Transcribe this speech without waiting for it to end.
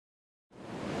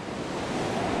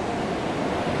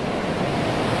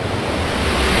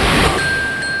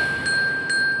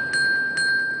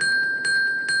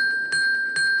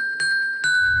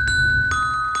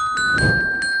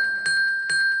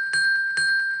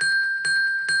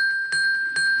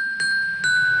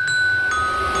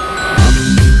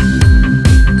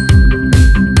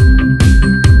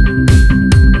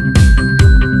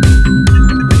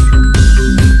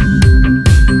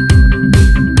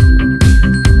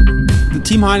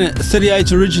Team Heiner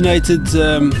 38 originated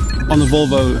on the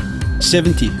Volvo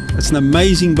 70. It's an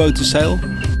amazing boat to sail.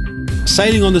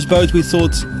 Sailing on this boat, we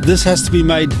thought this has to be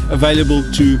made available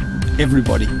to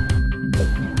everybody.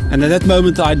 And at that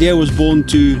moment the idea was born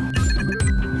to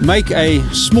make a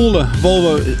smaller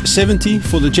Volvo 70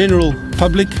 for the general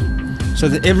public so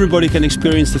that everybody can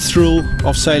experience the thrill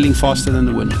of sailing faster than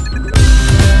the wind.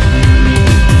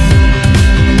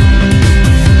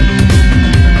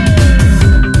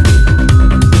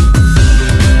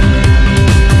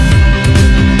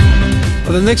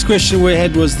 The next question we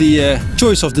had was the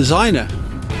choice of designer,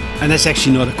 and that's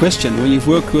actually not a question. When you've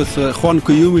worked with Juan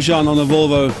Cuyumijan on a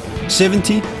Volvo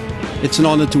 70, it's an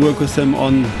honor to work with him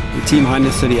on the Team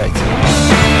Heiner 38.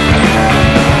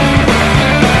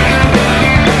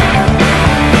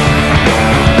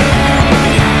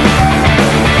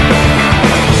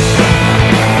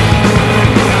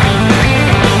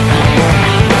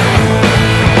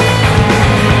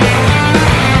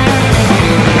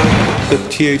 The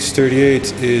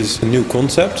TH38 is a new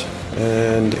concept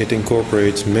and it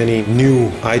incorporates many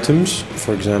new items,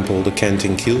 for example the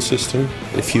canting keel system.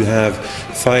 If you have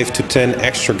 5 to 10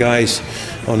 extra guys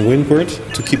on windward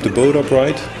to keep the boat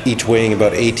upright, each weighing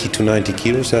about 80 to 90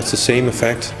 kilos, that's the same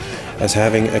effect as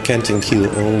having a canting keel,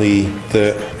 only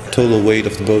the total weight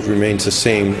of the boat remains the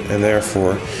same and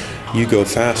therefore you go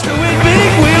faster.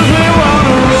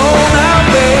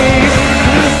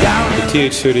 The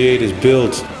TH38 is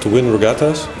built to win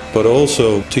regattas, but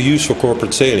also to use for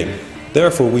corporate sailing.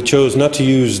 Therefore, we chose not to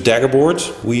use dagger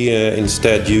boards. We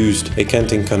instead used a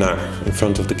canting canard in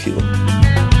front of the keel.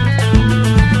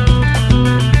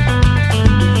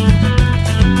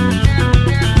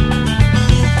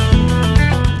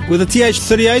 With the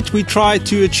TH38, we try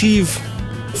to achieve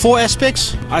 4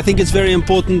 aspects. I think it's very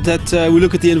important that we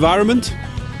look at the environment.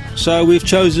 So we've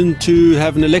chosen to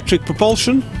have an electric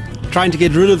propulsion, trying to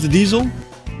get rid of the diesel.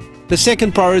 The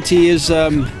second priority is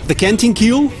the canting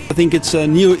keel. I think it's a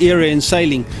new era in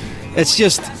sailing. It's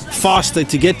just faster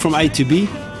to get from A to B.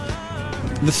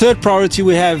 The third priority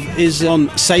we have is on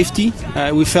safety.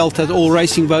 We felt that all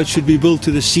racing boats should be built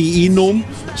to the CE norm.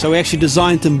 So we actually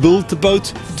designed and built the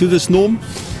boat to this norm.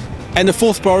 And the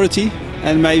fourth priority,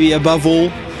 and maybe above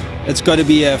all, it's got to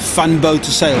be a fun boat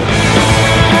to sail.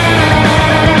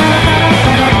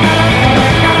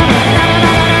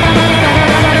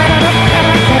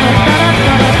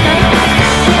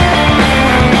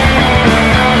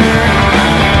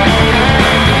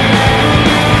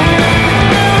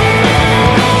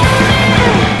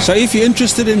 So if you're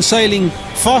interested in sailing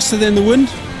faster than the wind,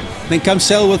 then come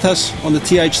sail with us on the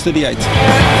TH38.